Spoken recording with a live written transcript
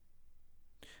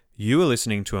You are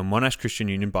listening to a Monash Christian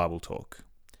Union Bible Talk.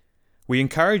 We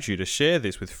encourage you to share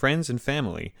this with friends and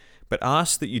family, but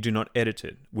ask that you do not edit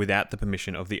it without the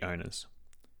permission of the owners.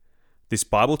 This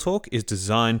Bible Talk is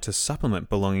designed to supplement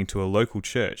belonging to a local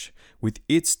church with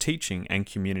its teaching and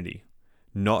community,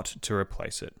 not to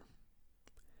replace it.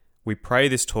 We pray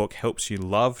this talk helps you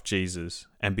love Jesus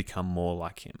and become more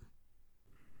like him.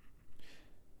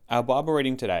 Our Bible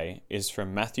reading today is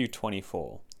from Matthew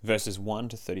 24, verses 1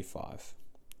 to 35.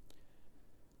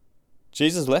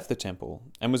 Jesus left the temple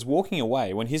and was walking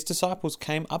away when his disciples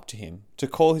came up to him to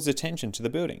call his attention to the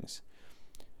buildings.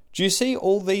 "Do you see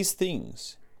all these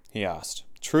things?" he asked.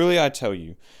 "Truly I tell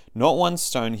you, not one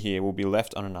stone here will be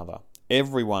left on another.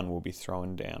 Every one will be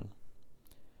thrown down."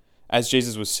 As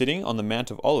Jesus was sitting on the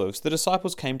Mount of Olives, the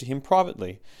disciples came to him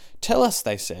privately. "Tell us,"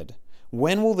 they said,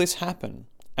 "when will this happen?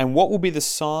 And what will be the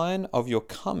sign of your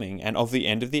coming and of the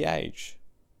end of the age?"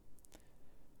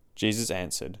 Jesus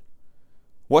answered,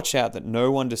 "Watch out that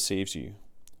no one deceives you,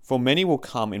 for many will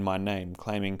come in my name,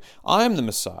 claiming, 'I am the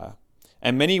Messiah,'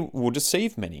 and many will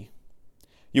deceive many.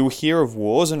 You will hear of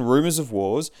wars and rumors of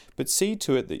wars, but see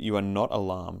to it that you are not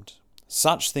alarmed.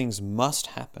 Such things must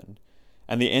happen,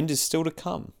 and the end is still to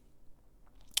come.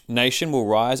 Nation will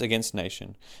rise against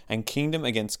nation, and kingdom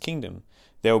against kingdom.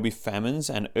 There will be famines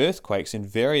and earthquakes in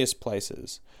various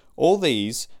places. All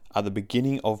these are the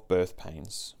beginning of birth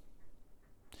pains.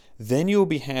 Then you will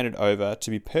be handed over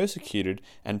to be persecuted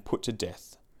and put to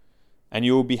death, and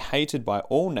you will be hated by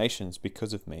all nations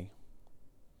because of me.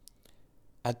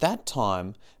 At that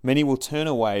time, many will turn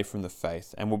away from the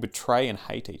faith and will betray and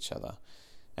hate each other,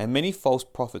 and many false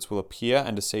prophets will appear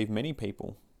and deceive many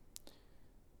people.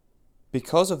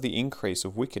 Because of the increase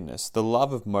of wickedness, the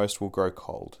love of most will grow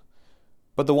cold,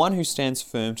 but the one who stands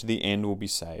firm to the end will be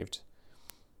saved.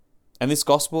 And this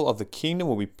gospel of the kingdom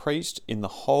will be preached in the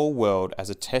whole world as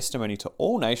a testimony to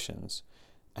all nations,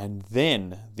 and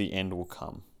then the end will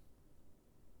come.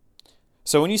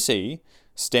 So when you see,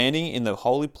 standing in the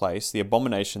holy place, the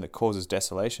abomination that causes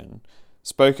desolation,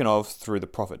 spoken of through the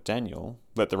prophet Daniel,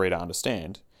 let the reader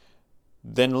understand,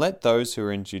 then let those who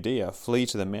are in Judea flee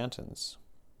to the mountains.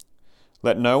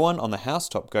 Let no one on the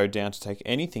housetop go down to take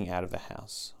anything out of the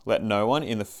house. Let no one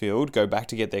in the field go back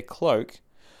to get their cloak.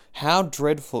 How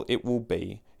dreadful it will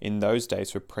be in those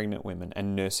days for pregnant women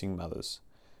and nursing mothers.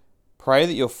 Pray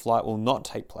that your flight will not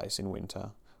take place in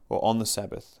winter or on the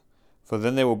Sabbath, for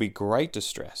then there will be great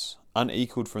distress,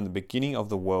 unequaled from the beginning of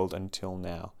the world until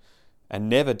now, and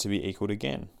never to be equaled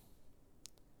again.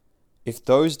 If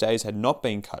those days had not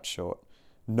been cut short,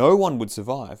 no one would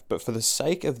survive, but for the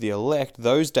sake of the elect,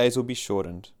 those days will be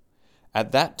shortened.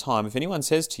 At that time, if anyone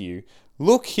says to you,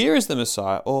 'Look, here is the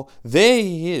Messiah,' or 'There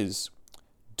he is,'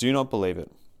 do not believe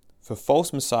it, for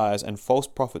false messiahs and false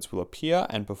prophets will appear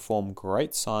and perform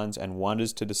great signs and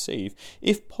wonders to deceive,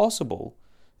 if possible,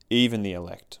 even the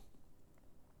elect.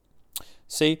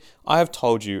 See, I have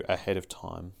told you ahead of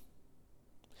time.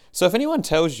 So if anyone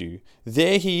tells you,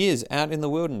 'There he is out in the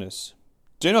wilderness,'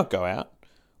 do not go out,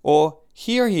 or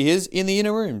 'Here he is in the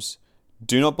inner rooms,'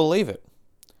 do not believe it.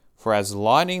 For as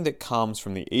lightning that comes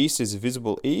from the east is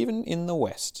visible even in the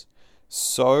west,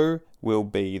 so will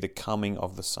be the coming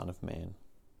of the Son of Man.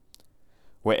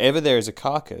 Wherever there is a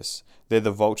carcass, there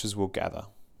the vultures will gather.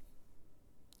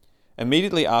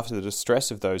 Immediately after the distress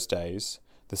of those days,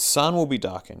 the sun will be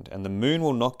darkened, and the moon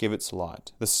will not give its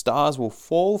light. The stars will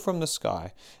fall from the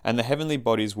sky, and the heavenly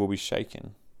bodies will be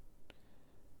shaken.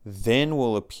 Then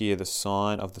will appear the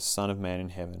sign of the Son of Man in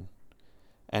heaven.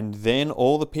 And then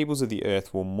all the peoples of the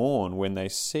earth will mourn when they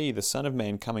see the Son of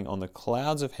Man coming on the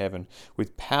clouds of heaven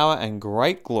with power and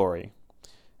great glory.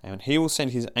 And he will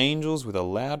send his angels with a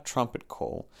loud trumpet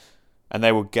call, and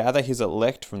they will gather his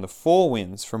elect from the four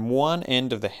winds, from one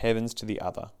end of the heavens to the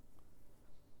other.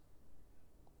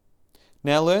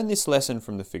 Now learn this lesson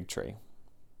from the fig tree.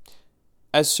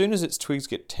 As soon as its twigs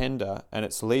get tender and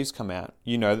its leaves come out,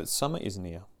 you know that summer is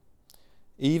near.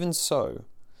 Even so,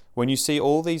 when you see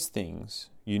all these things,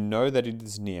 you know that it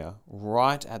is near,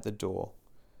 right at the door.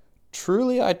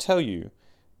 Truly I tell you,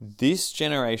 this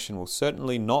generation will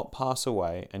certainly not pass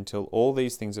away until all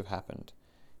these things have happened.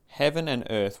 Heaven and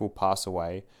earth will pass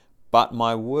away, but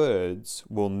my words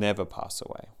will never pass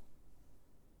away."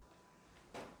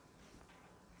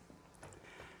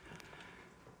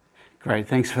 Great,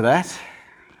 thanks for that.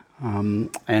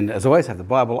 And as always, have the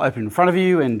Bible open in front of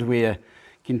you, and we're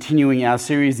continuing our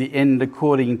series, The End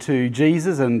According to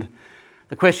Jesus. And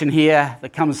the question here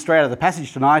that comes straight out of the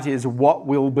passage tonight is, what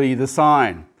will be the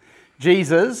sign?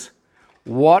 Jesus,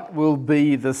 what will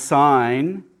be the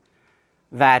sign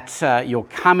that you're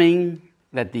coming,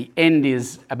 that the end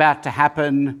is about to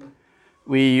happen?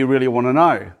 We really want to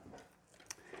know.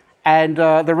 And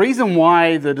the reason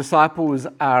why the disciples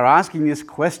are asking this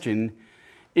question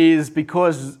is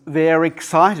because they're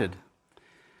excited.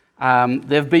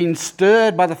 They've been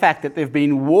stirred by the fact that they've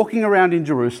been walking around in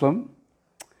Jerusalem,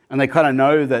 and they kind of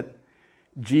know that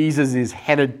Jesus is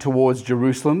headed towards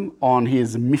Jerusalem on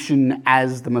his mission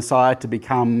as the Messiah to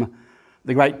become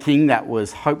the great king that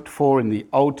was hoped for in the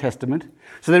Old Testament.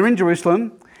 So they're in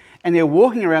Jerusalem, and they're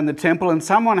walking around the temple, and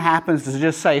someone happens to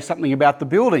just say something about the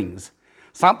buildings.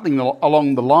 Something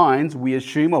along the lines, we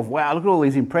assume, of, wow, look at all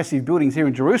these impressive buildings here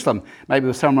in Jerusalem. Maybe it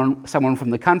was someone from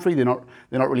the country, they're not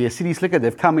really a city slicker,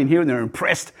 they've come in here and they're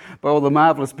impressed by all the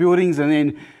marvellous buildings. And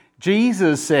then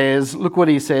Jesus says, look what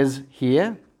he says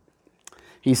here.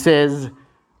 He says,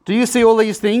 do you see all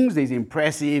these things, these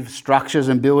impressive structures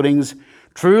and buildings?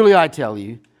 Truly I tell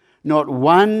you, not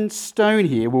one stone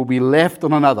here will be left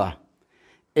on another.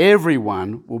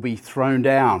 Everyone will be thrown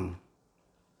down.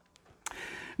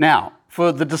 Now,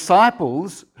 for the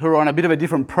disciples who are on a bit of a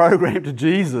different program to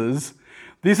Jesus,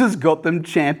 this has got them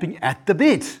champing at the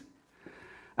bit.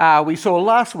 We saw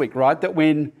last week, right, that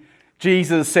when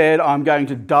Jesus said, I'm going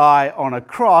to die on a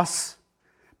cross,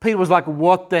 Peter was like,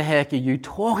 what the heck are you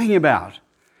talking about?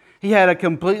 He had a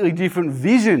completely different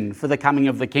vision for the coming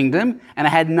of the kingdom, and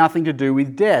it had nothing to do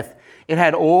with death. It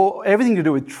had everything to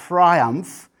do with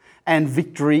triumph and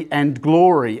victory and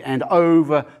glory and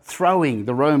overthrowing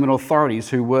the Roman authorities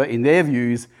who were, in their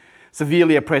views,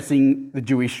 severely oppressing the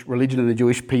Jewish religion and the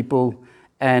Jewish people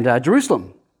and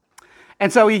Jerusalem.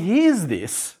 And so he hears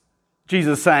this,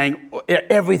 Jesus saying,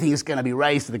 everything is going to be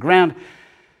razed to the ground.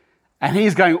 And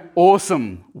he's going,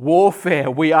 awesome,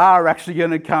 warfare. We are actually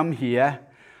going to come here.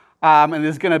 And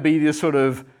there's going to be this sort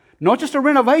of, not just a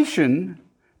renovation,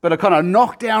 but a kind of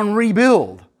knockdown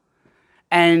rebuild.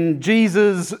 And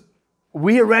Jesus,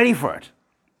 we're ready for it.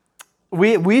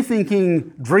 We're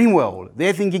thinking dream world.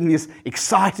 They're thinking this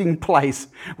exciting place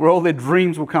where all their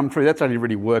dreams will come true. That's only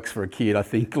really works for a kid, I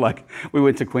think. Like, we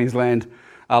went to Queensland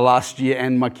last year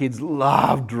and my kids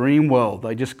loved Dream World.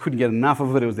 They just couldn't get enough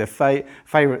of it. It was their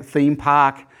favourite theme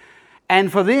park. And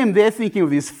for them, they're thinking of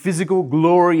this physical,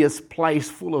 glorious place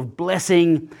full of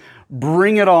blessing.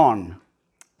 Bring it on.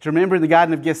 Do you remember in the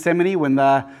Garden of Gethsemane when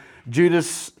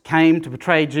Judas came to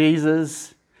betray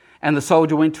Jesus and the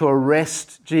soldier went to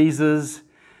arrest Jesus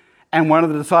and one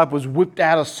of the disciples whipped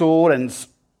out a sword and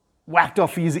whacked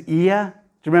off his ear?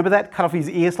 Do you remember that? Cut off his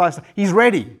ear, sliced. He's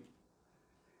ready.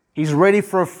 He's ready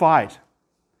for a fight.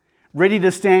 Ready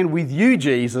to stand with you,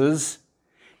 Jesus,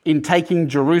 in taking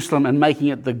Jerusalem and making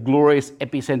it the glorious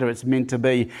epicenter it's meant to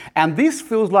be. And this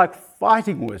feels like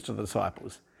fighting words to the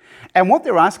disciples. And what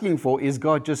they're asking for is,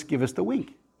 God, just give us the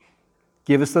wink.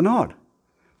 Give us the nod.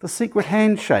 The secret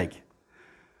handshake.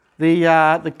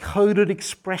 The coded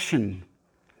expression.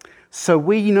 So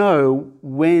we know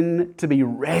when to be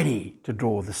ready to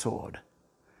draw the sword.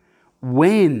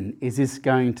 When is this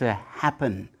going to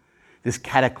happen? This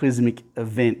cataclysmic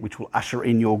event which will usher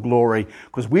in your glory.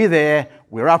 Because we're there,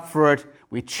 we're up for it,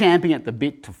 we're champing at the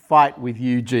bit to fight with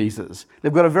you, Jesus.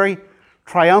 They've got a very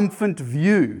triumphant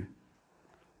view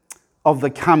of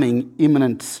the coming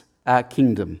imminent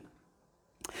kingdom.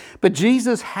 But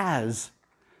Jesus has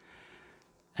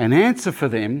an answer for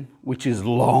them which is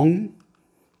long,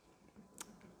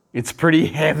 it's pretty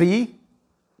heavy,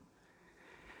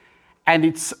 and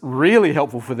it's really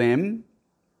helpful for them.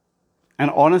 And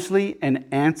honestly, an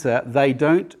answer they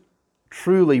don't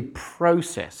truly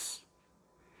process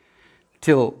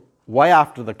till way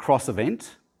after the cross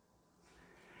event,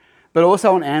 but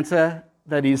also an answer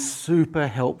that is super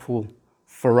helpful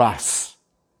for us.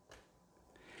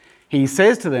 He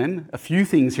says to them a few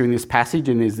things here in this passage,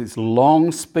 and there's this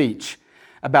long speech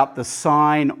about the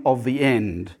sign of the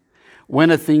end. When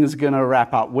are things going to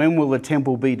wrap up? When will the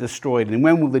temple be destroyed? And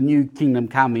when will the new kingdom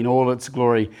come in all its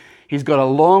glory? He's got a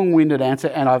long-winded answer,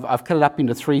 and I've cut it up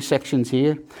into 3 sections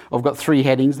here. I've got 3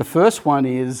 headings. The first one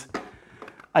is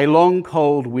a long,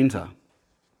 cold winter.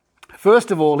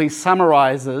 First of all, he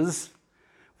summarises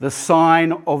the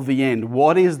sign of the end.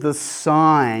 What is the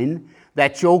sign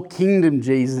that your kingdom,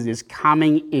 Jesus, is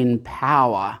coming in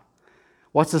power?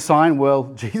 What's the sign?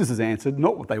 Well, Jesus has answered,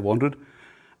 not what they wanted,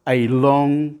 a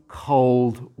long,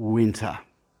 cold winter.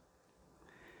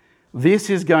 This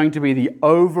is going to be the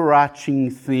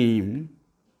overarching theme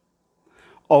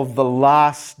of the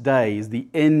last days, the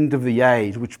end of the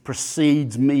age, which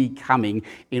precedes me coming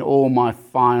in all my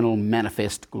final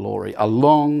manifest glory. A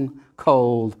long,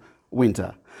 cold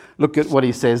winter. Look at what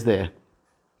he says there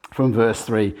from verse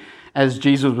 3. As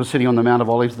Jesus was sitting on the Mount of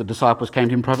Olives, the disciples came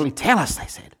to him privately. Tell us, they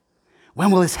said,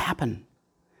 when will this happen?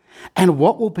 And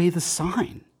what will be the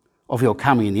sign of your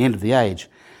coming in the end of the age?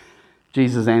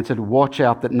 Jesus answered, "Watch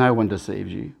out that no one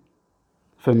deceives you.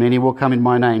 For many will come in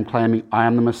my name, claiming I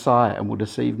am the Messiah, and will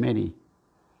deceive many.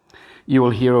 You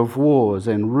will hear of wars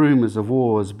and rumours of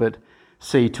wars, but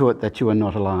see to it that you are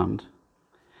not alarmed.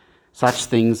 Such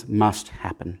things must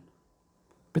happen,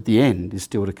 but the end is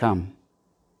still to come.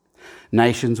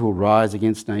 Nations will rise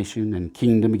against nation and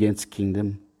kingdom against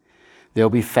kingdom. There will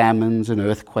be famines and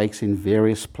earthquakes in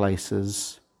various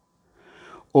places.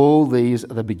 All these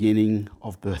are the beginning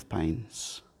of birth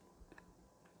pains.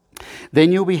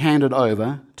 Then you'll be handed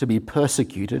over to be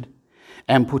persecuted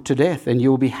and put to death, and you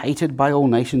will be hated by all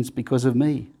nations because of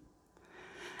me.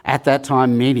 At that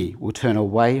time, many will turn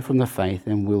away from the faith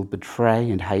and will betray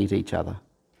and hate each other.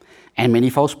 And many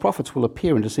false prophets will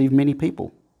appear and deceive many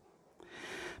people.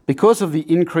 Because of the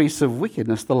increase of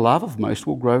wickedness, the love of most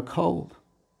will grow cold.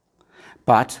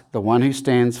 But the one who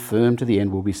stands firm to the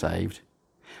end will be saved.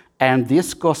 And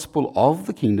this gospel of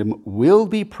the kingdom will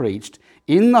be preached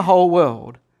in the whole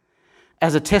world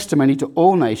as a testimony to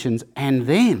all nations, and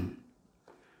then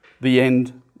the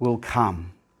end will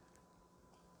come."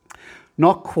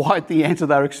 Not quite the answer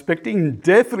they were expecting,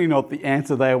 definitely not the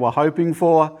answer they were hoping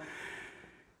for.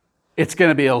 It's going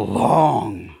to be a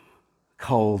long,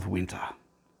 cold winter.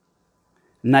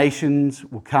 Nations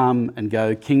will come and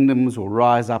go, kingdoms will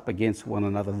rise up against one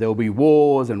another. There'll be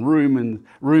wars and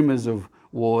rumours of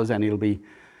wars, and it'll be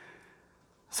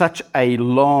such a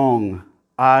long,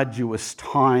 arduous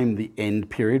time, the end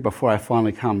period, before I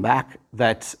finally come back,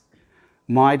 that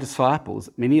my disciples,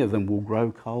 many of them, will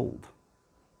grow cold.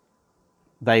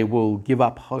 They will give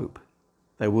up hope.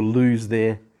 They will lose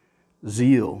their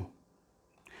zeal.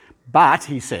 But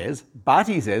he says,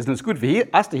 and it's good for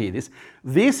us to hear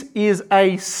this is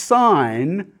a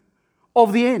sign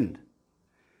of the end.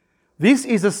 This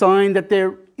is a sign that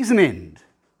there is an end.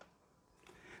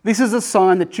 This is a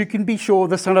sign that you can be sure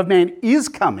the Son of Man is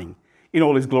coming in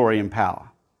all his glory and power.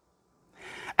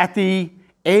 At the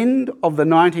end of the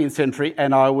 19th century,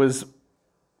 and I was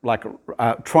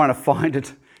trying to find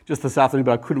it just this afternoon,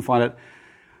 but I couldn't find it.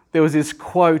 There was this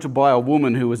quote by a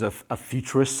woman who was a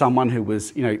futurist, someone who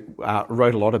was,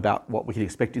 wrote a lot about what we can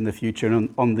expect in the future.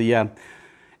 And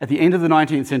at the end of the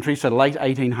 19th century, so late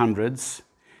 1800s,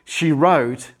 she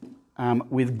wrote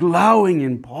with glowing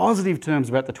and positive terms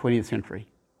about the 20th century.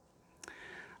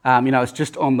 It's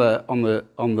just on the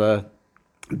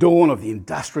dawn of the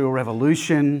Industrial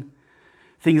Revolution.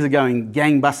 Things are going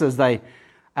gangbusters.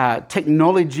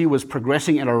 Technology was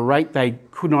progressing at a rate they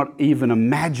could not even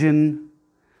imagine.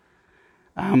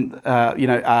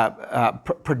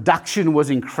 Production was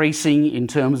increasing in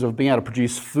terms of being able to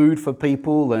produce food for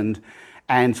people and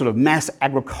sort of mass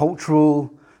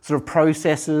agricultural sort of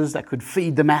processes that could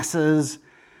feed the masses.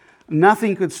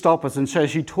 Nothing could stop us. And so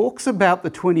she talks about the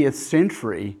 20th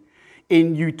century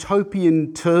in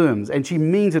utopian terms, and she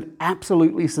means it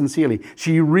absolutely sincerely.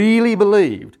 She really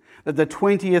believed that the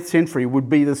 20th century would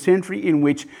be the century in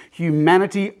which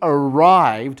humanity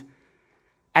arrived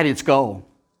at its goal.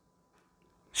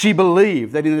 She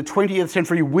believed that in the 20th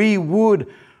century we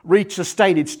would reach a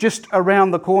state, it's just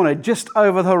around the corner, just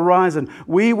over the horizon.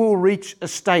 We will reach a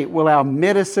state where our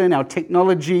medicine, our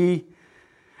technology,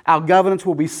 our governance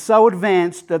will be so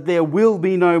advanced that there will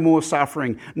be no more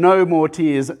suffering, no more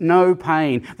tears, no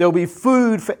pain. There'll be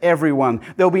food for everyone.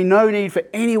 There'll be no need for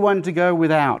anyone to go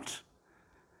without.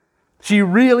 She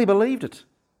really believed it.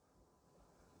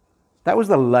 That was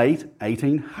the late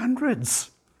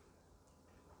 1800s.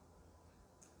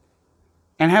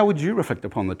 And how would you reflect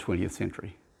upon the 20th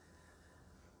century?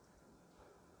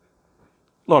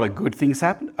 A lot of good things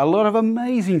happened. A lot of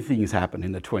amazing things happened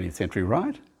in the 20th century,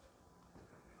 right?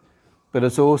 But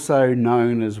it's also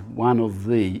known as one of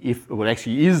the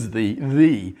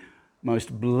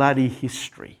most bloody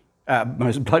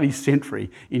century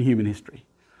in human history.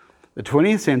 The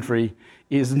 20th century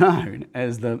is known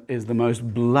as the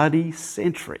most bloody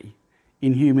century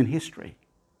in human history.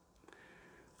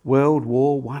 World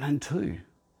War I and II.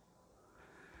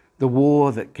 The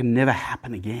war that can never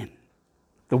happen again.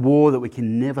 The war that we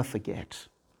can never forget.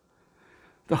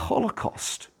 The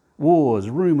Holocaust. Wars,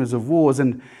 rumours of wars.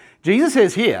 And Jesus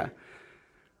says here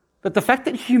that the fact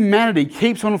that humanity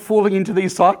keeps on falling into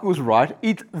these cycles, right,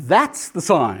 that's the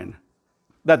sign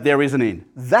that there is an end.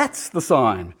 That's the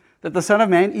sign that the Son of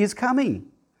Man is coming.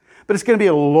 But it's going to be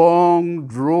a long,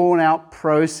 drawn-out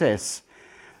process.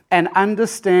 And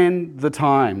understand the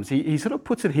times. He sort of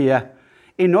puts it here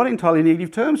in not entirely negative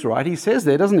terms, right? He says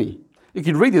there, doesn't he? You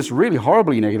could read this really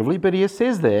horribly negatively, but he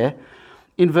says there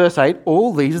in verse 8,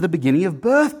 all these are the beginning of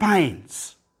birth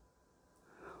pains.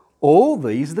 All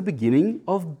these are the beginning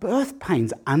of birth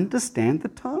pains. Understand the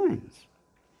times.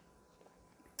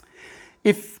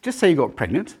 If, just say you got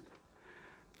pregnant,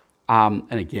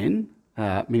 and again,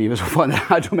 many of us will find that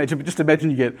hard to imagine, but just imagine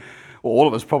you get, or all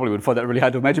of us probably would find that really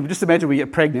hard to imagine, but just imagine we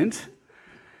get pregnant,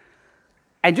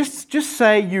 and just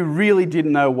say you really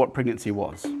didn't know what pregnancy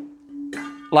was.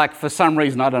 Like, for some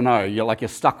reason, I don't know, you're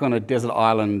stuck on a desert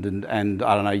island and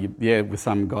I don't know, with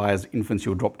some guys, infants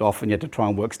you were dropped off and you had to try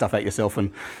and work stuff out yourself,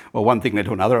 and well, one thing led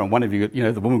to another, and one of you,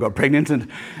 the woman got pregnant and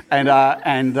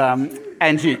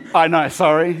she, I know,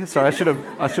 sorry, I should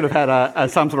have had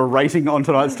some sort of rating on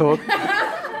tonight's talk.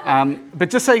 But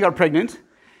just say you got pregnant,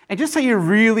 and just say you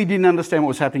really didn't understand what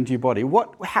was happening to your body.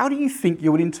 How do you think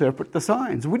you would interpret the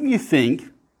signs? Wouldn't you think,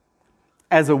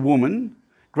 as a woman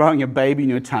growing a baby in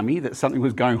your tummy, that something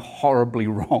was going horribly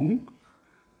wrong?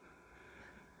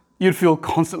 You'd feel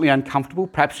constantly uncomfortable.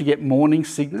 Perhaps you get morning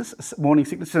sickness.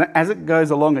 And as it goes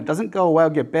along, it doesn't go away or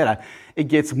get better. It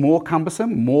gets more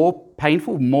cumbersome, more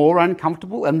painful, more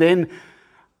uncomfortable, and then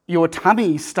your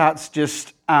tummy starts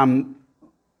just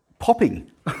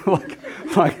popping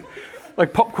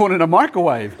like popcorn in a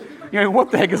microwave.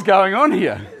 What the heck is going on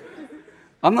here?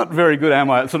 I'm not very good,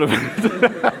 am I? Sort of.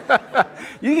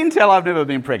 You can tell I've never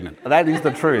been pregnant. That is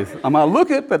the truth. I might look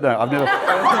it, but no, I've never.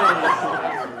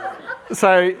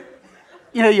 So,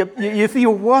 you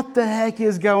think, what the heck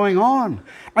is going on?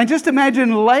 And just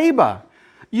imagine labour.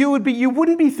 You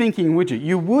wouldn't be thinking, would you?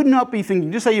 You would not be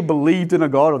thinking, just say you believed in a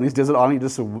God on this desert island, you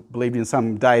just believed in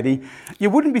some deity. You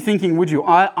wouldn't be thinking, would you?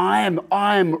 I am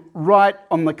right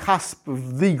on the cusp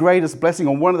of the greatest blessing,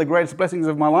 or one of the greatest blessings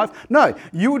of my life. No,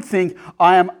 you would think,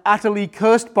 I am utterly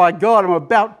cursed by God. I'm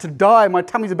about to die. My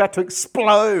tummy's about to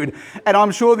explode. And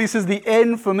I'm sure this is the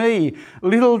end for me.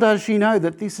 Little does she know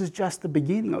that this is just the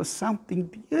beginning of something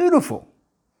beautiful,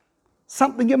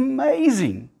 something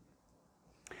amazing.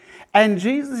 And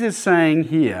Jesus is saying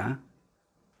here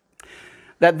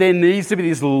that there needs to be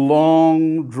this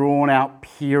long, drawn-out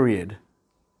period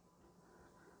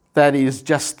that is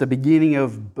just the beginning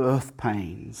of birth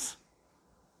pains.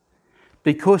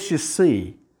 Because you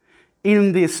see,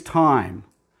 in this time,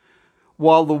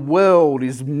 while the world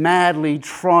is madly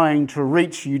trying to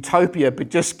reach utopia, but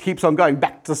just keeps on going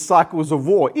back to cycles of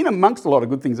war, in amongst a lot of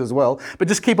good things as well, but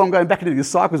just keep on going back into these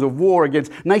cycles of war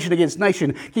against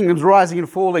nation, kingdoms rising and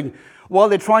falling, while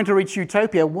they're trying to reach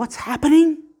utopia, what's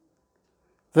happening?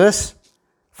 Verse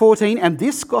 14, and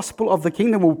this gospel of the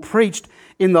kingdom will be preached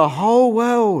in the whole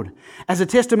world as a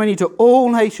testimony to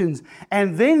all nations,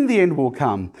 and then the end will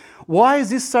come. Why is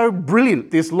this so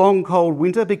brilliant, this long, cold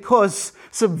winter? Because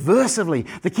subversively,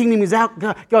 the kingdom is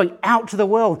going out to the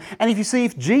world. And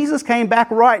if Jesus came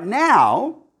back right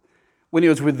now, when he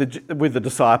was with the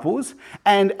disciples,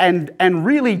 and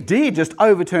really did just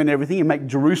overturn everything and make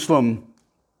Jerusalem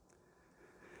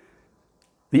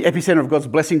the epicenter of God's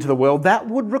blessing to the world, that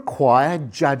would require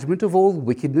judgment of all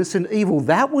wickedness and evil.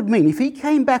 That would mean, if he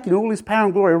came back in all his power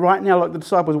and glory right now like the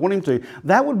disciples want him to,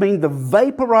 that would mean the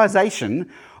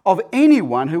vaporization of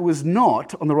anyone who was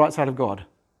not on the right side of God.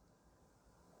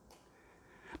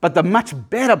 But the much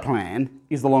better plan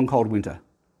is the long, cold winter.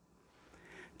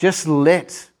 Just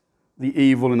let the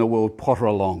evil in the world potter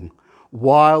along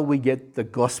while we get the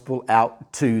gospel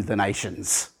out to the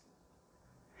nations.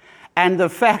 And the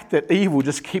fact that evil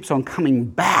just keeps on coming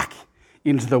back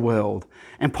into the world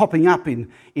and popping up in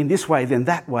this way, then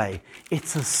that way,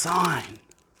 it's a sign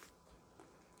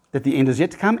that the end is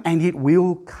yet to come, and it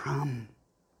will come.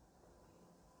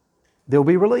 There'll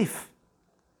be relief.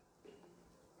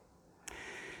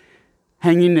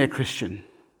 Hang in there, Christian.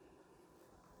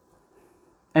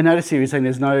 And notice here he's saying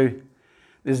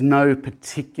there's no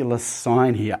particular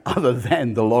sign here other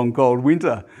than the long, cold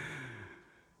winter.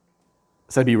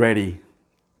 So be ready.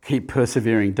 Keep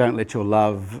persevering. Don't let your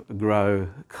love grow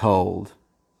cold.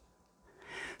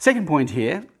 Second point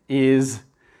here is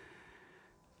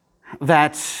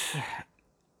that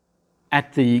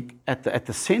at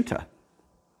the centre,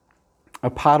 a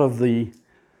part of the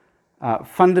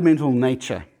fundamental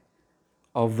nature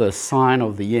of the sign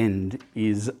of the end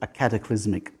is a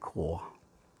cataclysmic core.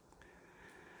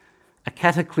 A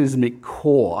cataclysmic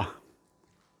core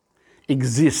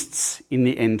exists in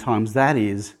the end times. That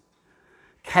is,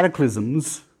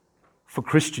 cataclysms for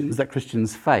Christians that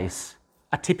Christians face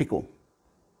are typical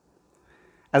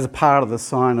as a part of the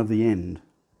sign of the end.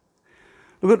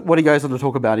 Look at what he goes on to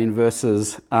talk about in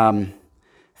verses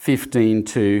 15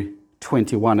 to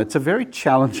 21. It's a very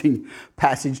challenging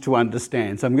passage to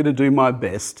understand, so I'm going to do my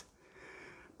best.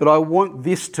 But I want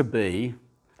this to be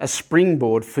a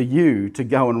springboard for you to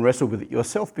go and wrestle with it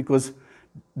yourself, because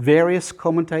various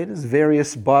commentators,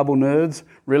 various Bible nerds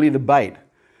really debate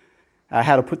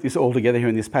how to put this all together here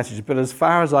in this passage, but as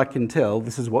far as I can tell,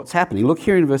 this is what's happening. Look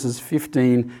here in verses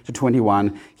 15 to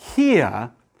 21.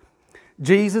 Here,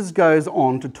 Jesus goes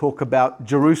on to talk about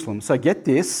Jerusalem. So get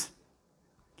this.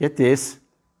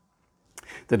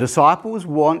 The disciples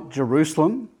want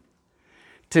Jerusalem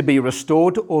to be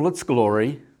restored to all its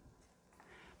glory,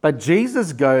 but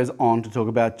Jesus goes on to talk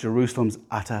about Jerusalem's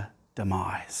utter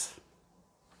demise.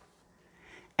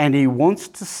 And he wants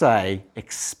to say,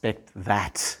 expect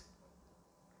that.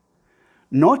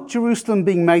 Not Jerusalem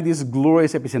being made this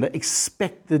glorious epicenter.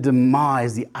 Expect the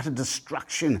demise, the utter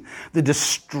destruction, the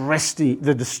distressing,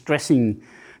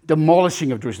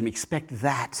 demolishing of Jerusalem. Expect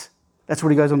that. That's what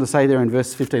he goes on to say there in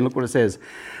verse 15. Look what it says.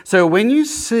 So when you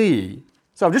see...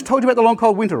 So I've just told you about the long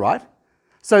cold winter, right?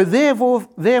 So therefore,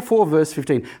 verse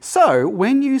 15. So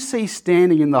when you see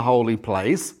standing in the holy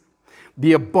place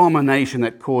the abomination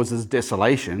that causes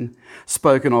desolation,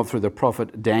 spoken of through the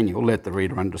prophet Daniel, let the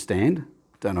reader understand.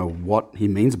 Don't know what he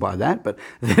means by that, but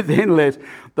then let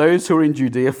those who are in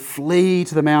Judea flee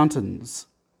to the mountains.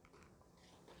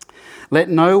 Let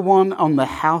no one on the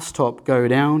housetop go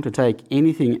down to take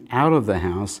anything out of the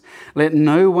house. Let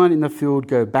no one in the field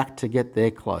go back to get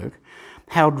their cloak.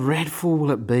 How dreadful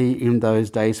will it be in those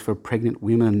days for pregnant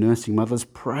women and nursing mothers?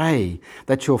 Pray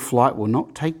that your flight will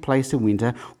not take place in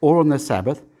winter or on the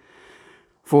Sabbath,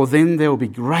 for then there will be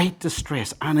great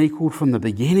distress, unequalled from the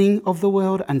beginning of the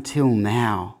world until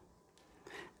now,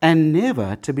 and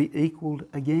never to be equalled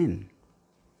again.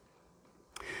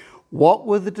 What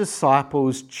were the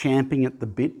disciples champing at the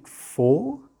bit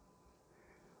for?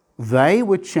 They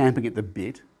were champing at the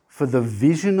bit for the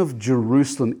vision of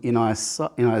Jerusalem in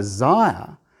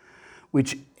Isaiah,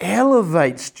 which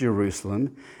elevates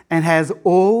Jerusalem and has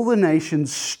all the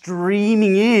nations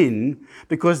streaming in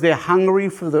because they're hungry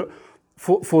for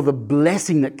the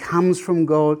blessing that comes from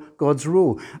God's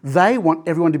rule. They want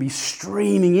everyone to be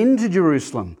streaming into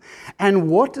Jerusalem. And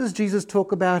what does Jesus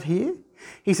talk about here?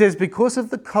 He says, because of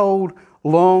the cold,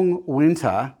 long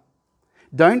winter,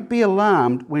 don't be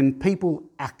alarmed when people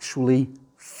actually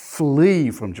flee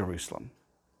from Jerusalem.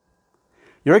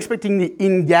 You're expecting the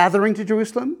ingathering to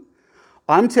Jerusalem?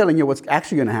 I'm telling you what's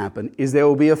actually going to happen is there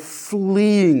will be a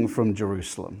fleeing from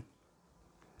Jerusalem.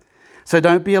 So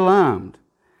don't be alarmed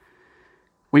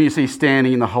when you see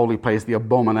standing in the holy place the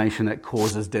abomination that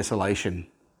causes desolation.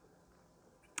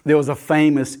 There was a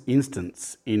famous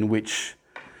instance in which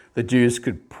the Jews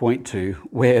could point to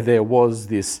where there was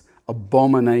this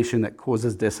abomination that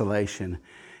causes desolation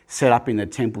set up in the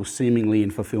temple, seemingly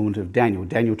in fulfillment of Daniel.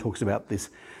 Daniel talks about this,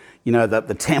 that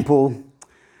the temple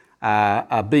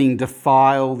being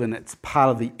defiled, and it's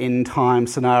part of the end time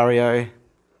scenario.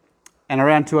 And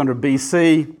around 200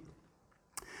 BC,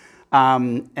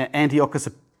 Antiochus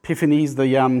Epiphanes, is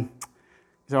that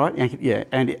right? Yeah,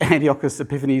 Antiochus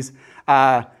Epiphanes,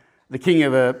 the king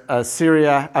of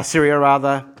Assyria,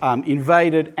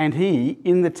 invaded, and he,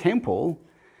 in the temple,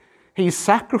 he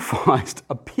sacrificed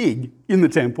a pig in the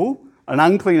temple, an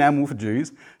unclean animal for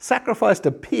Jews, sacrificed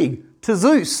a pig to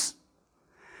Zeus.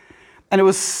 And it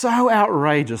was so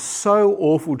outrageous, so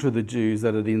awful to the Jews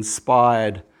that it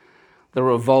inspired the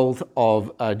revolt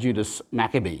of Judas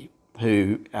Maccabee,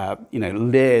 who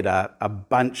led a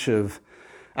bunch of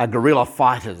guerrilla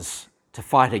fighters to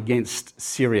fight against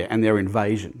Syria and their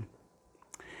invasion.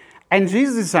 And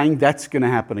Jesus is saying that's going to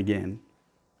happen again.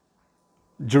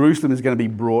 Jerusalem is going to be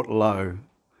brought low.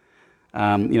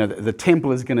 The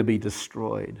temple is going to be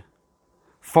destroyed.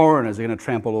 Foreigners are going to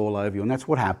trample all over you. And that's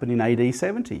what happened in AD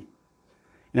 70.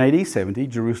 In AD 70,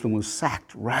 Jerusalem was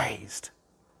sacked, razed.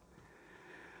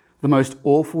 The most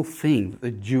awful thing that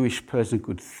the Jewish person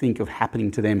could think of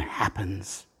happening to them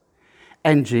happens.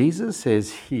 And Jesus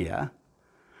says here,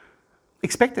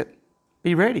 expect it,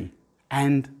 be ready,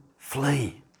 and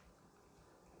flee.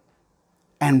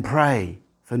 And pray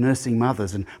for nursing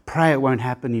mothers, and pray it won't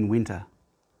happen in winter,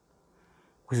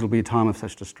 because it'll be a time of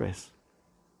such distress.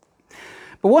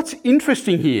 But what's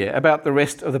interesting here about the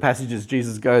rest of the passages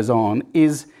Jesus goes on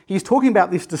is he's talking about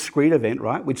this discrete event,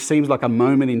 right, which seems like a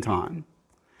moment in time.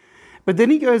 But then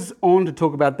he goes on to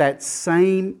talk about that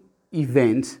same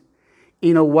event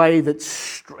in a way that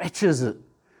stretches it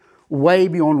way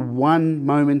beyond one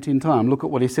moment in time. Look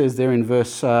at what he says there in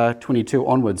verse 22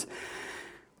 onwards.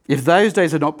 If those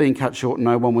days had not been cut short,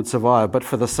 no one would survive, but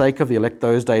for the sake of the elect,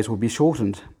 those days will be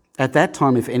shortened. At that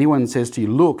time, if anyone says to you,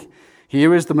 look,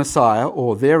 here is the Messiah,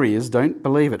 or there he is, don't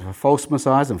believe it. For false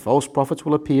messiahs and false prophets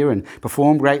will appear and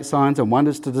perform great signs and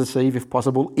wonders to deceive, if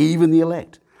possible, even the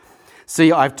elect.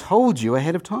 See, I've told you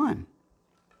ahead of time.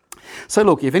 So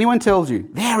look, if anyone tells you,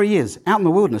 there he is, out in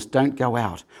the wilderness, don't go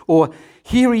out. Or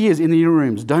here he is in the inner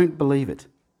rooms, don't believe it.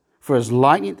 For as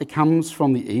lightning that comes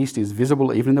from the east is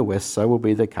visible even in the west, so will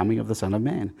be the coming of the Son of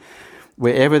Man.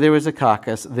 Wherever there is a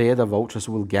carcass, there the vultures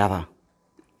will gather.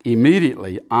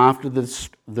 Immediately after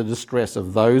the distress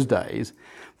of those days,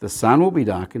 the sun will be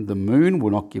darkened, the moon will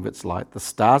not give its light, the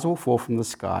stars will fall from the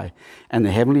sky, and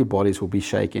the heavenly bodies will be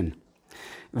shaken.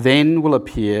 Then will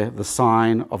appear the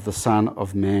sign of the Son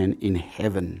of Man in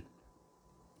heaven.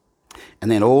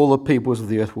 And then all the peoples of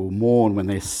the earth will mourn when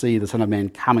they see the Son of Man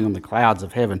coming on the clouds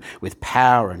of heaven with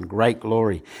power and great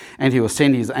glory. And he will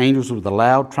send his angels with a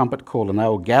loud trumpet call, and they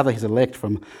will gather his elect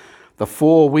from the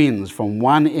four winds, from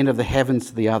one end of the heavens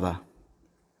to the other.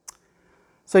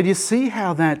 So do you see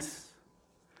how that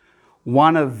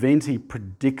one event he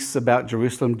predicts about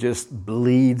Jerusalem just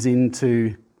bleeds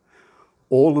into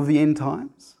all of the end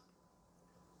times?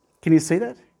 Can you see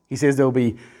that? He says there will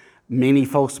be many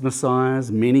false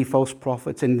messiahs, many false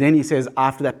prophets, and then he says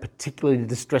after that particularly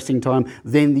distressing time,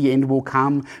 then the end will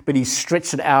come, but he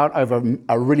stretched it out over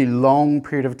a really long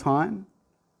period of time.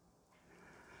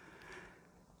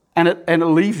 And it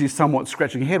leaves you somewhat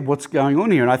scratching your head, what's going on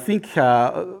here? And I think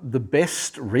the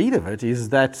best read of it is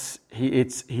that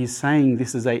he's saying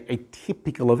this is a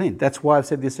typical event. That's why I've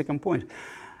said this second point.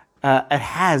 It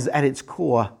has at its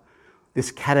core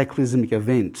this cataclysmic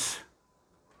event,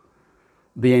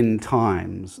 the end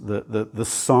times, the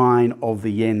sign of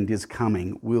the end is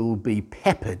coming, will be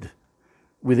peppered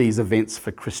with these events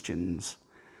for Christians.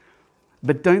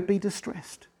 But don't be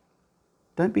distressed.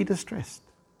 Don't be distressed.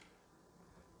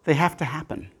 They have to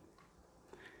happen.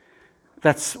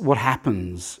 That's what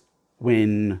happens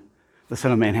when the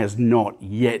Son of Man has not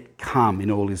yet come in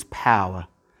all his power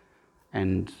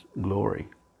and glory.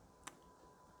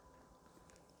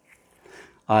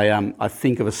 I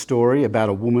think of a story about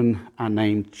a woman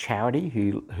named Charity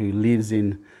who lives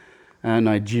in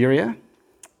Nigeria.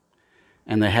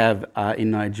 And they have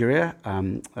in Nigeria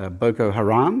Boko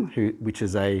Haram, which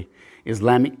is an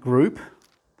Islamic group.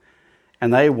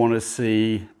 And they want to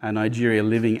see Nigeria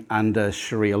living under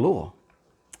Sharia law.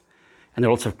 And there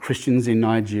are lots of Christians in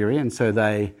Nigeria, and so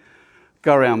they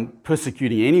go around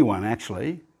persecuting anyone,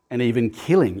 actually, and even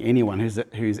killing anyone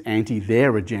who's anti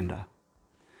their agenda.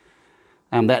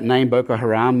 That name, Boko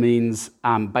Haram, means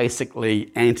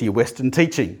basically anti-Western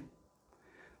teaching.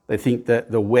 They think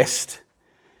that the West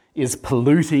is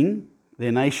polluting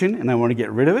their nation, and they want to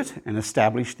get rid of it and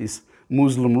establish this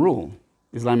Muslim rule,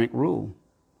 Islamic rule.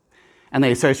 And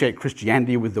they associate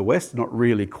Christianity with the West, not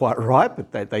really quite right,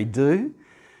 but they do.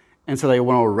 And so they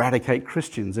want to eradicate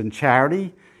Christians. And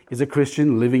Charity is a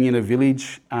Christian living in a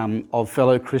village of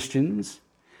fellow Christians.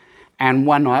 And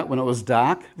one night when it was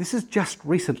dark, this is just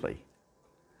recently.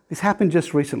 This happened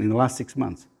just recently in the last 6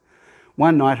 months.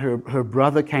 One night her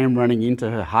brother came running into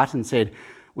her hut and said,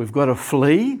 "We've got to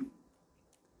flee."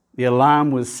 The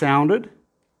alarm was sounded.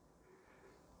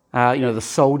 The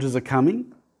soldiers are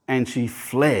coming. And she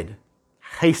fled.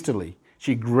 Hastily,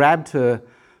 she grabbed her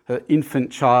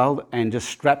infant child and just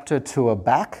strapped her to her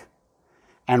back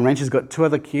and ran. She's got 2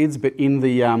 other kids, but in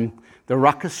the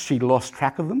ruckus, she lost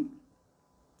track of them.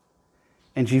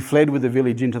 And she fled with the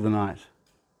village into the night.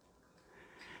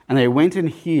 And they went and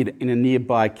hid in a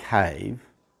nearby cave.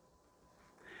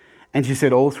 And she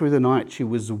said all through the night she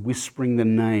was whispering the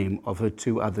name of her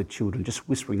 2 other children, just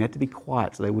whispering. They had to be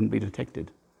quiet so they wouldn't be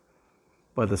detected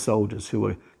by the soldiers who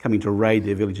were coming to raid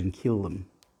their village and kill them.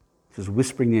 She was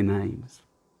whispering their names.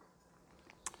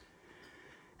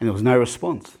 And there was no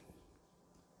response.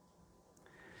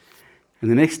 And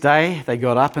the next day they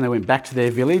got up and they went back to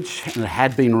their village, and it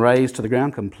had been razed to the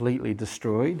ground, completely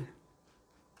destroyed.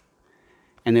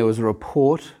 And there was a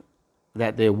report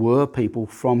that there were people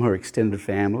from her extended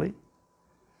family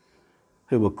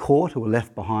who were caught, who were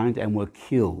left behind and were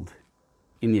killed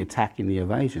in the attack, in the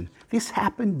invasion. This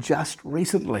happened just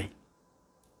recently.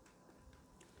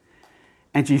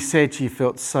 And she said she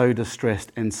felt so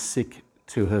distressed and sick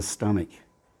to her stomach.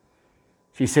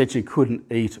 She said she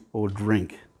couldn't eat or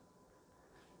drink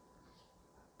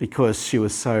because she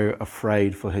was so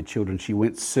afraid for her children. She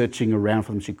went searching around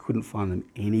for them. She couldn't find them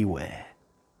anywhere.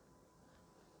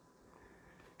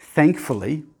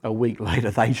 Thankfully, a week later,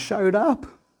 they showed up.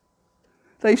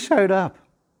 They showed up.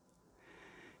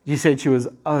 She said she was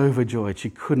overjoyed. She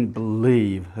couldn't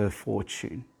believe her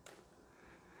fortune.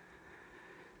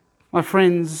 My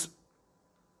friends,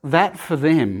 that for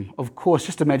them, of course,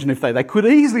 just imagine if they could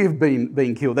easily have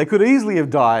been killed. They could easily have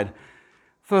died.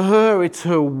 For her, it's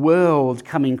her world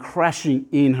coming crashing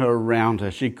in her around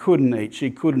her. She couldn't eat.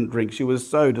 She couldn't drink. She was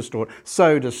so distraught,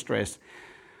 so distressed.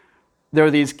 There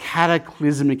are these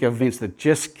cataclysmic events that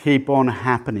just keep on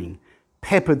happening,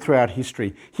 peppered throughout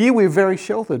history. Here we're very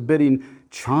sheltered, but in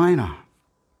China,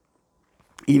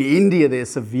 In India, there's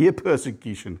severe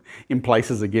persecution in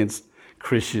places against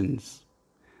Christians.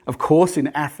 Of course, in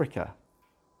Africa.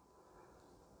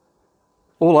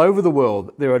 All over the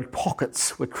world, there are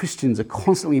pockets where Christians are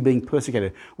constantly being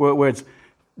persecuted, where it's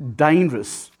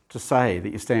dangerous to say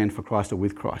that you stand for Christ or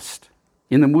with Christ.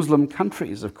 In the Muslim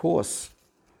countries, of course.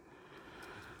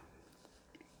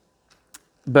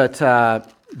 But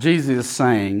Jesus is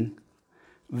saying,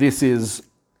 this is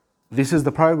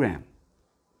the program.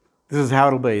 This is how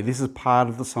it'll be. This is part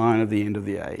of the sign of the end of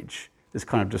the age, this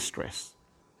kind of distress.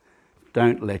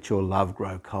 Don't let your love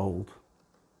grow cold.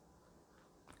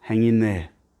 Hang in there.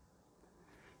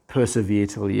 Persevere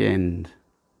till the end.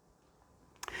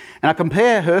 And I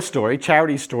compare her story,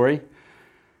 Charity's story,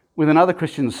 with another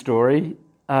Christian story.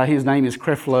 His name is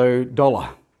Creflo Dollar.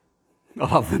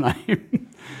 I love the name.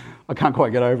 I can't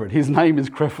quite get over it. His name is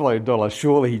Creflo Dollar.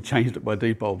 Surely he changed it by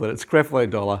default, but it's Creflo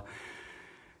Dollar.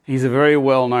 He's a very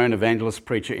well-known evangelist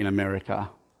preacher in America.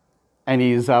 And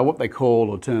he's what they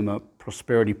call or term a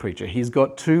prosperity preacher. He's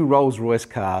got 2 Rolls-Royce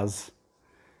cars.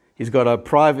 He's got a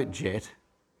private jet.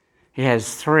 He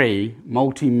has 3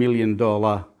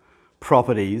 multi-million-dollar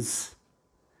properties.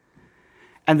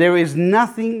 And there is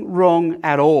nothing wrong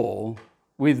at all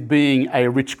with being a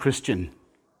rich Christian.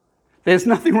 There's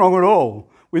nothing wrong at all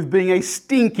with being a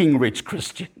stinking rich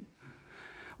Christian.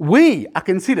 We are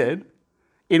considered,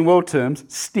 in world terms,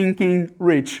 stinking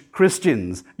rich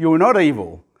Christians. You're not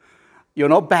evil. You're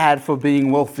not bad for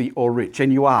being wealthy or rich,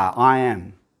 and you are. I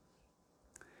am.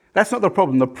 That's not the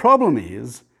problem. The problem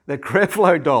is that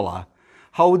Creflo Dollar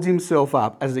holds himself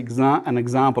up as an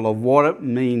example of what it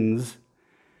means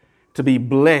to be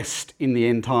blessed in the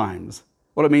end times,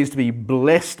 what it means to be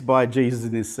blessed by Jesus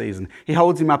in this season. He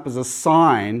holds him up as a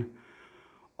sign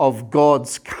of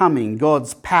God's coming,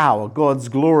 God's power, God's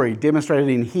glory demonstrated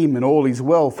in him and all his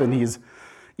wealth and his,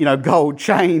 gold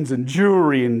chains and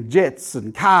jewelry and jets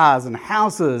and cars and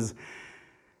houses.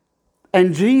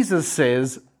 And Jesus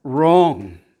says,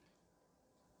 wrong.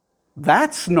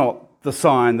 That's not the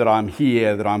sign that I'm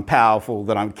here, that I'm powerful,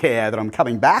 that I care, that I'm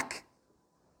coming back.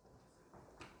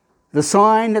 The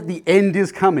sign that the end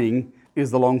is coming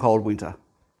is the long, cold winter.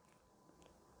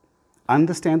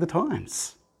 Understand the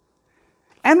times.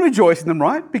 And rejoice in them,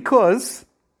 right? Because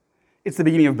it's the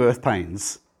beginning of birth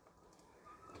pains.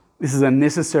 This is a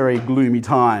necessary, gloomy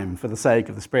time for the sake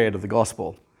of the spread of the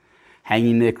gospel. Hang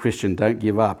in there, Christian. Don't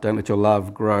give up. Don't let your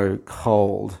love grow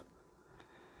cold.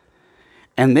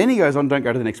 And then he goes on, don't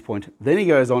go to the next point. Then he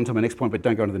goes on to my next point, but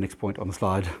don't go to the next point on the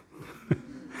slide.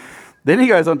 Then he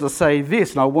goes on to say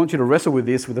this, and I want you to wrestle with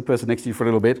this with the person next to you for a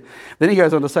little bit. Then he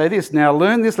goes on to say this, now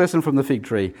learn this lesson from the fig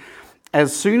tree.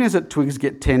 As soon as its twigs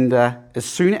get tender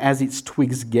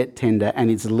and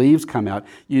its leaves come out,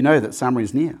 you know that summer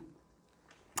is near.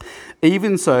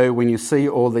 Even so, when you see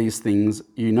all these things,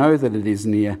 you know that it is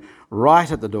near,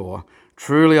 right at the door.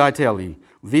 Truly I tell you,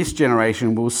 this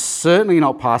generation will certainly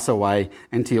not pass away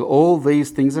until all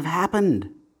these things have happened.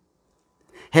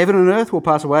 Heaven and earth will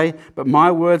pass away, but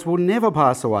my words will never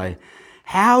pass away.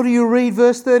 How do you read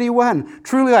verse 31?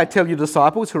 Truly I tell you,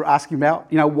 disciples who are asking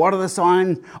about, what are the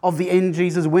signs of the end,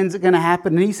 Jesus? When's it going to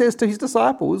happen? And he says to his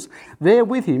disciples, they're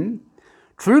with him,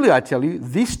 truly I tell you,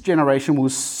 this generation will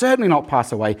certainly not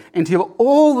pass away until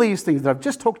all these things that I've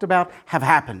just talked about have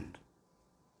happened.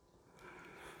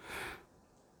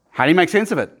 How do you make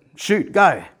sense of it? Shoot, go.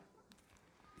 A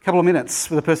couple of minutes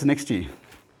with the person next to you.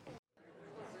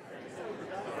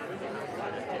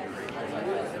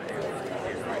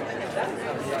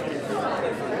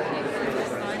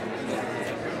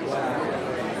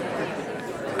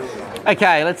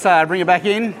 Okay, let's bring it back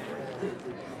in.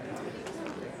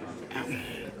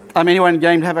 Anyone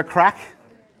game to have a crack?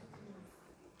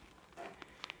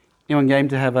 Anyone game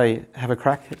to have a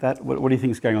crack at that? What do you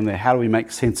think is going on there? How do we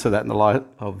make sense of that in the light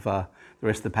of the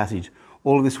rest of the passage?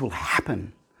 All of this will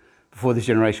happen before this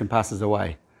generation passes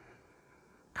away.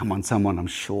 Come on, someone, I'm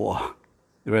sure.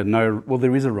 There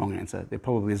is a wrong answer. There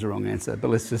probably is a wrong answer, but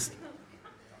let's just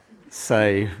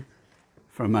say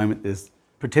for a moment,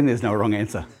 pretend there's no wrong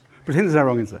answer. Pretend there's no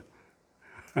wrong answer.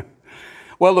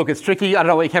 Well, look, it's tricky. I don't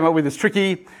know what you came up with. It's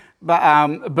tricky.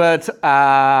 But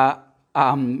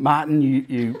Martin,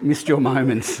 you missed your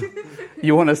moment.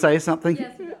 You want to say something?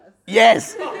 Yes, he does.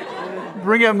 Yes!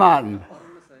 Bring it, Martin. I don't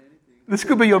want to say anything. This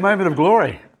could be your moment of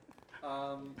glory.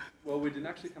 Well, we didn't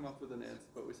actually come up with an answer,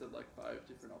 but we said 5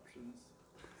 different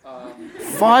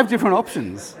options. 5 different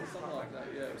options. Something like that,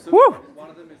 yeah. So Woo! one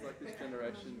of them is this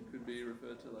generation could be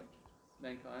referred to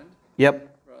mankind.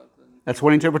 Yep. Rather than That's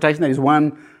one interpretation. That is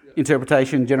one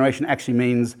interpretation. Generation actually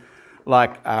means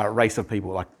a race of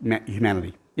people, like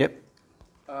humanity. Yep.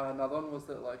 Another one was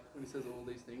that, like, when he says all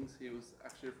these things, he was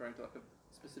actually referring to like a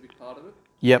specific part of it.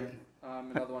 Yep.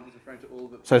 Another one, he's referring to all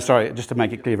of it. So sorry, just to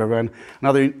make it clear for everyone.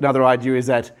 Another idea is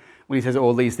that when he says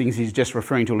all these things, he's just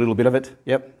referring to a little bit of it.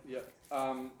 Yep. Yep.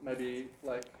 Maybe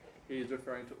like he's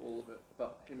referring to all of it,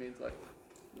 but he means like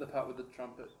the part with the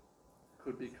trumpet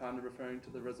could be kind of referring to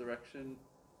the resurrection,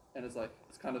 and it's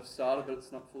kind of started, but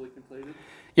it's not fully completed.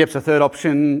 Yep, so third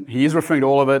option, he is referring to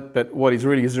all of it, but what he's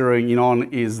really zeroing in on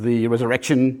is the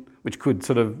resurrection, which could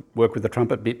sort of work with the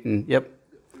trumpet bit, and yep.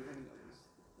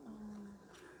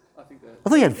 I think that. I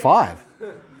thought you had 5.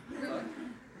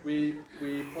 We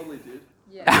probably did.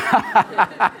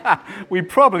 Yeah. We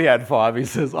probably had 5, he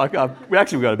says. We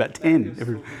actually got about 10. Just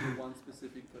talking to one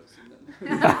specific person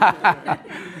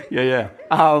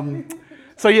then.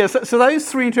 So those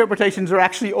 3 interpretations are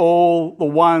actually all the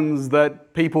ones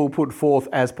that people put forth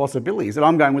as possibilities, and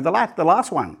I'm going with the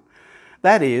last one.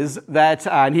 That is that,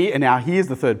 now here's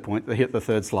the third point, the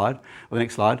third slide, or the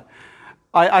next slide.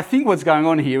 I think what's going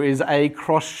on here is a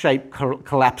cross-shaped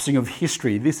collapsing of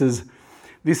history. This is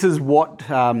what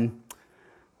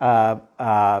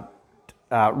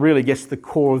really gets to the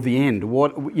core of the end.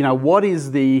 What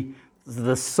is the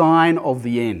sign of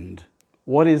the end?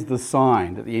 What is the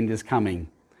sign that the end is coming?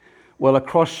 Well, a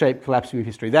cross-shaped collapsing of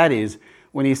history. That is,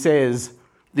 when he says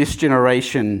this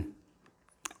generation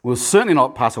will certainly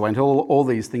not pass away until all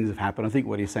these things have happened. I think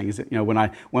what he's saying is that,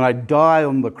 when I die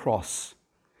on the cross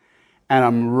and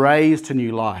I'm raised to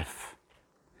new life,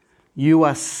 you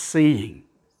are seeing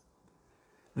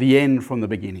the end from the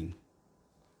beginning.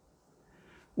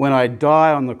 When I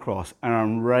die on the cross and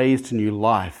I'm raised to new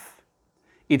life,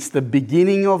 it's the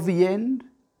beginning of the end,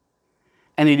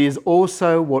 and it is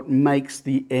also what makes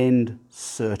the end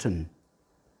certain.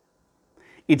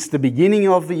 It's the beginning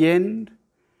of the end,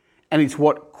 and it's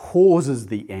what causes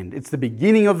the end. It's the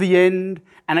beginning of the end,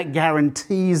 and it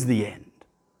guarantees the end.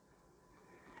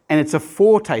 And it's a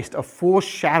foretaste, a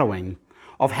foreshadowing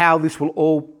of how this will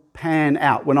all pan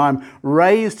out. When I'm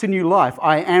raised to new life,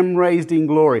 I am raised in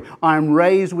glory. I'm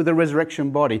raised with a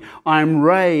resurrection body. I'm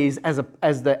raised as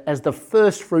the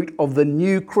first fruit of the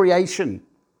new creation.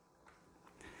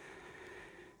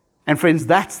 And friends,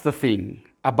 that's the thing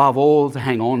above all to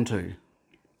hang on to.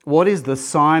 What is the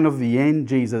sign of the end?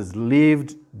 Jesus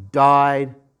lived,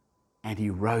 died, and he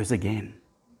rose again.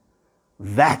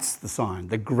 That's the sign,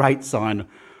 the great sign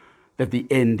that the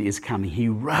end is coming. He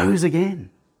rose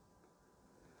again.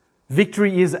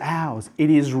 Victory is ours. It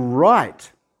is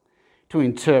right to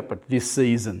interpret this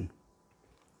season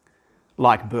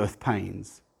like birth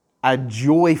pains, a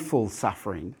joyful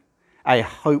suffering, a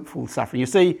hopeful suffering. You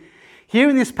see, here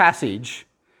in this passage,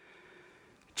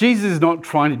 Jesus is not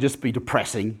trying to just be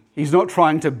depressing. He's not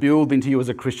trying to build into you as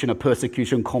a Christian a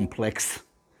persecution complex.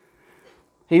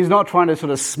 He's not trying to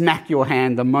sort of smack your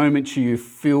hand the moment you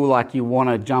feel like you want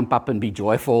to jump up and be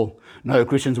joyful. No,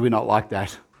 Christians, we're not like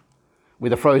that. We're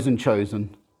the frozen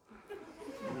chosen.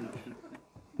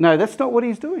 No, that's not what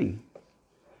he's doing.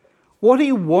 What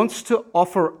he wants to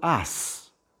offer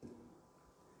us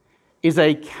is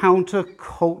a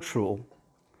counter-cultural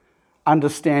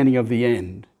understanding of the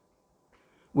end,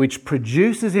 which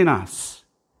produces in us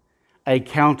a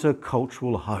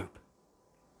counter-cultural hope.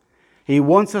 He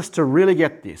wants us to really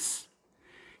get this.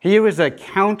 Here is a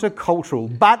counter-cultural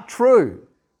but true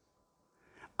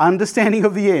understanding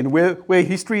of the end, where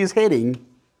history is heading,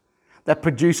 that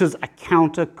produces a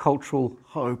counter-cultural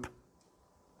hope.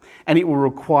 And it will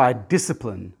require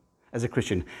discipline as a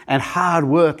Christian, and hard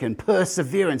work and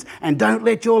perseverance, and don't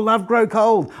let your love grow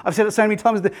cold. I've said it so many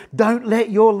times, that don't let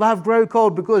your love grow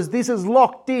cold, because this is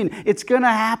locked in. It's going to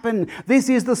happen. This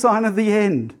is the sign of the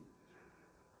end.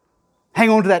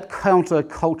 Hang on to that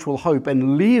counter-cultural hope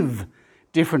and live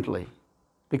differently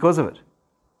because of it.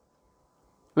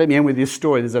 Let me end with this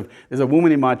story. There's a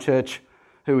woman in my church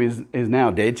who is now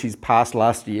dead. She's passed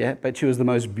last year, but she was the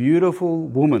most beautiful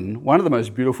woman, one of the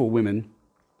most beautiful women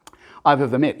I've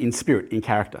ever met in spirit, in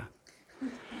character.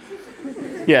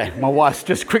 Yeah, my wife's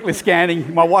just quickly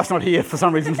scanning. My wife's not here for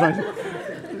some reason.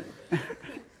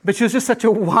 But she was just such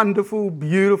a wonderful,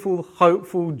 beautiful,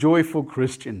 hopeful, joyful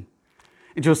Christian.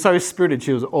 And she was so spirited,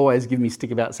 she was always giving me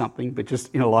stick about something, but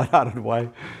just in a light-hearted way.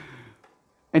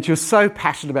 And she was so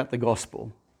passionate about the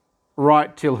gospel,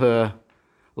 right till her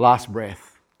last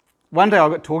breath. One day I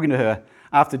got talking to her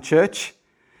after church,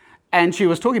 and she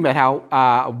was talking about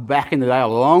how back in the day, a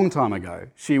long time ago,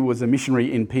 she was a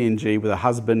missionary in PNG with her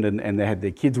husband, and they had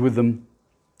their kids with them.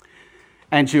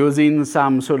 And she was in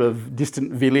some sort of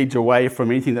distant village away from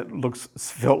anything that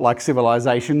felt like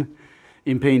civilization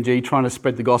in PNG, trying to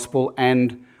spread the gospel.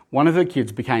 And one of her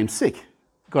kids became sick,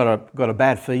 got a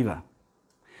bad fever.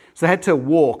 So they had to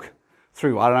walk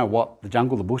through, I don't know what, the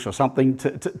jungle, the bush or something,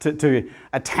 to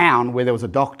a town where there was a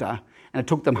doctor, and it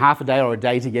took them half a day or a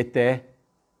day to get there.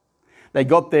 They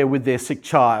got there with their sick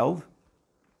child,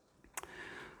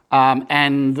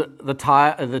 and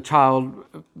the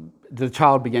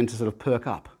child began to sort of perk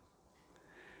up.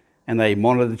 And they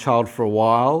monitored the child for a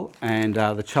while, and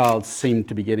the child seemed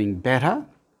to be getting better.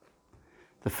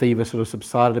 The fever sort of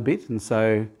subsided a bit, and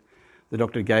so the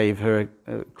doctor gave her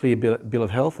a clear bill of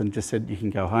health and just said, you can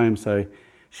go home. So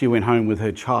she went home with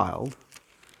her child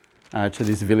to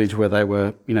this village where they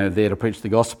were, there to preach the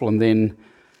gospel. And then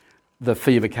the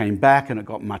fever came back, and it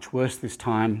got much worse this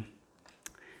time.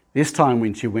 This time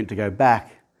when she went to go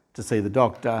back to see the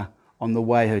doctor, on the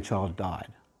way her child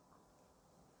died.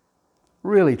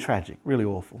 Really tragic, really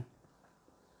awful.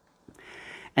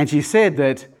 And she said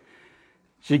that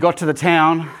she got to the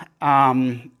town,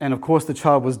 and of course the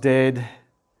child was dead.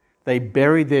 They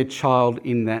buried their child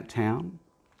in that town.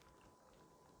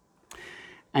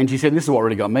 And she said, this is what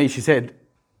really got me. She said,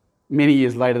 many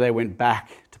years later they went back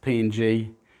to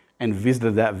PNG and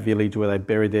visited that village where they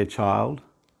buried their child.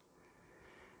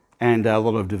 And a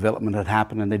lot of development had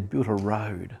happened, and they'd built a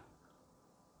road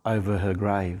over her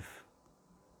grave.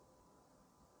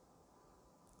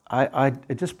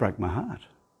 It just broke my heart.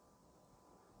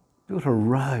 Built a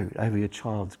road over your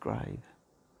child's grave.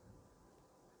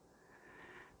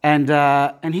 And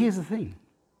here's the thing.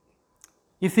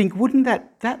 You think, wouldn't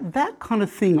that kind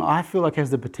of thing, I feel like, has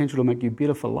the potential to make you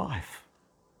bitter for life?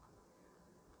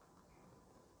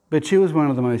 But she was one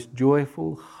of the most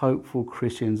joyful, hopeful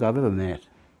Christians I've ever met.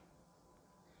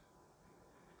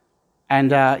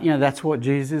 And, that's what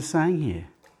Jesus is saying here.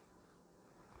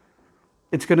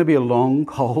 It's going to be a long,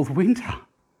 cold winter.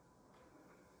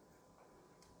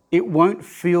 It won't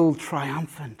feel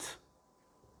triumphant.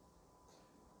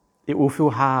 It will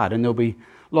feel hard, and there'll be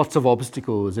lots of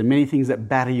obstacles and many things that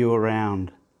batter you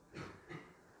around.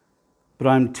 But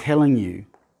I'm telling you,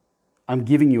 I'm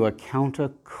giving you a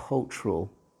counter-cultural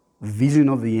vision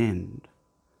of the end,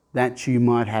 that you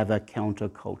might have a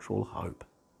counter-cultural hope.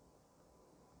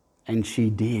 And she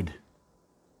did.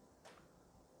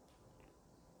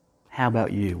 How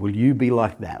about you? Will you be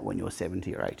like that when you're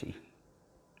 70 or 80?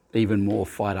 Even more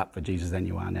fired up for Jesus than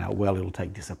you are now? Well, it'll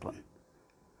take discipline.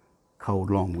 Cold,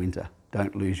 long winter.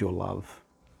 Don't lose your love.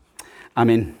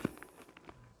 Amen.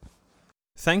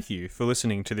 Thank you for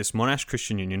listening to this Monash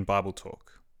Christian Union Bible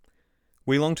Talk.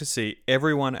 We long to see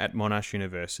everyone at Monash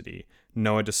University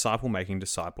know a disciple-making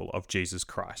disciple of Jesus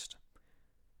Christ.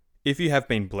 If you have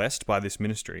been blessed by this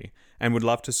ministry and would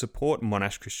love to support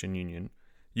Monash Christian Union,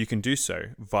 you can do so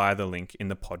via the link in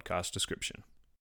the podcast description.